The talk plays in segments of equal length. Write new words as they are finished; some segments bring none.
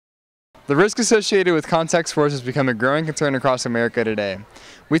The risk associated with contact sports has become a growing concern across America today.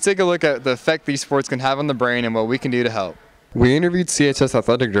 We take a look at the effect these sports can have on the brain and what we can do to help. We interviewed CHS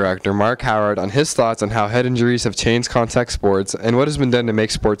Athletic Director Mark Howard on his thoughts on how head injuries have changed contact sports and what has been done to make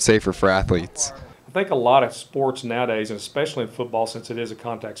sports safer for athletes. I think a lot of sports nowadays, and especially in football since it is a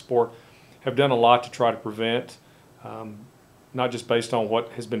contact sport, have done a lot to try to prevent, not just based on what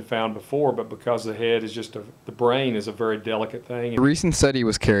has been found before, but because the head is just the brain is a very delicate thing. A recent study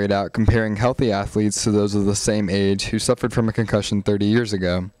was carried out comparing healthy athletes to those of the same age who suffered from a concussion 30 years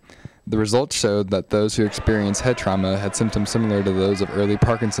ago. The results showed that those who experienced head trauma had symptoms similar to those of early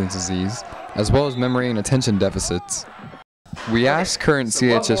Parkinson's disease, as well as memory and attention deficits. We asked current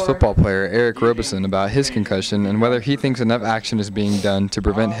CHS football player Eric Robeson about his concussion and whether he thinks enough action is being done to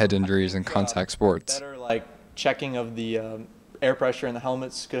prevent head injuries in contact sports. Better, like checking of the air pressure in the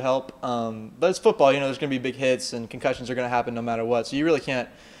helmets could help. But it's football, there's going to be big hits and concussions are going to happen no matter what. So you really can't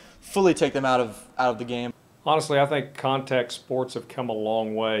fully take them out of the game. Honestly, I think contact sports have come a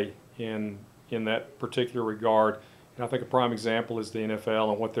long way in that particular regard. And I think a prime example is the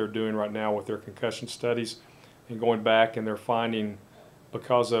NFL and what they're doing right now with their concussion studies and going back, and they're finding,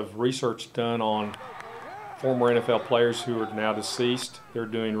 because of research done on former NFL players who are now deceased, they're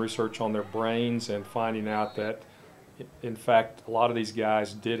doing research on their brains and finding out that in fact a lot of these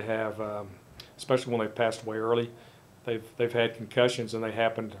guys did have, especially when they passed away early, they've had concussions and they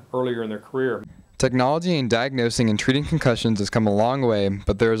happened earlier in their career. Technology in diagnosing and treating concussions has come a long way,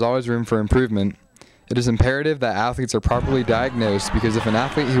 but there is always room for improvement. It is imperative that athletes are properly diagnosed because if an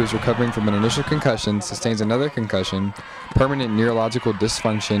athlete who is recovering from an initial concussion sustains another concussion, permanent neurological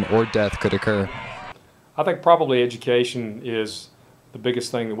dysfunction or death could occur. I think probably education is the biggest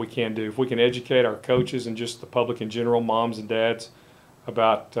thing that we can do. If we can educate our coaches and just the public in general, moms and dads,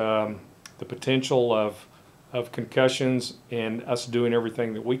 about the potential of concussions and us doing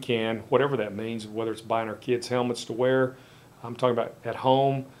everything that we can, whatever that means, whether it's buying our kids helmets to wear, I'm talking about at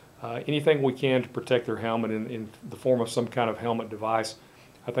home, anything we can to protect their helmet in the form of some kind of helmet device,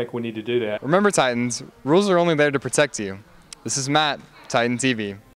 I think we need to do that. Remember, Titans, rules are only there to protect you. This is Matt, Titan TV.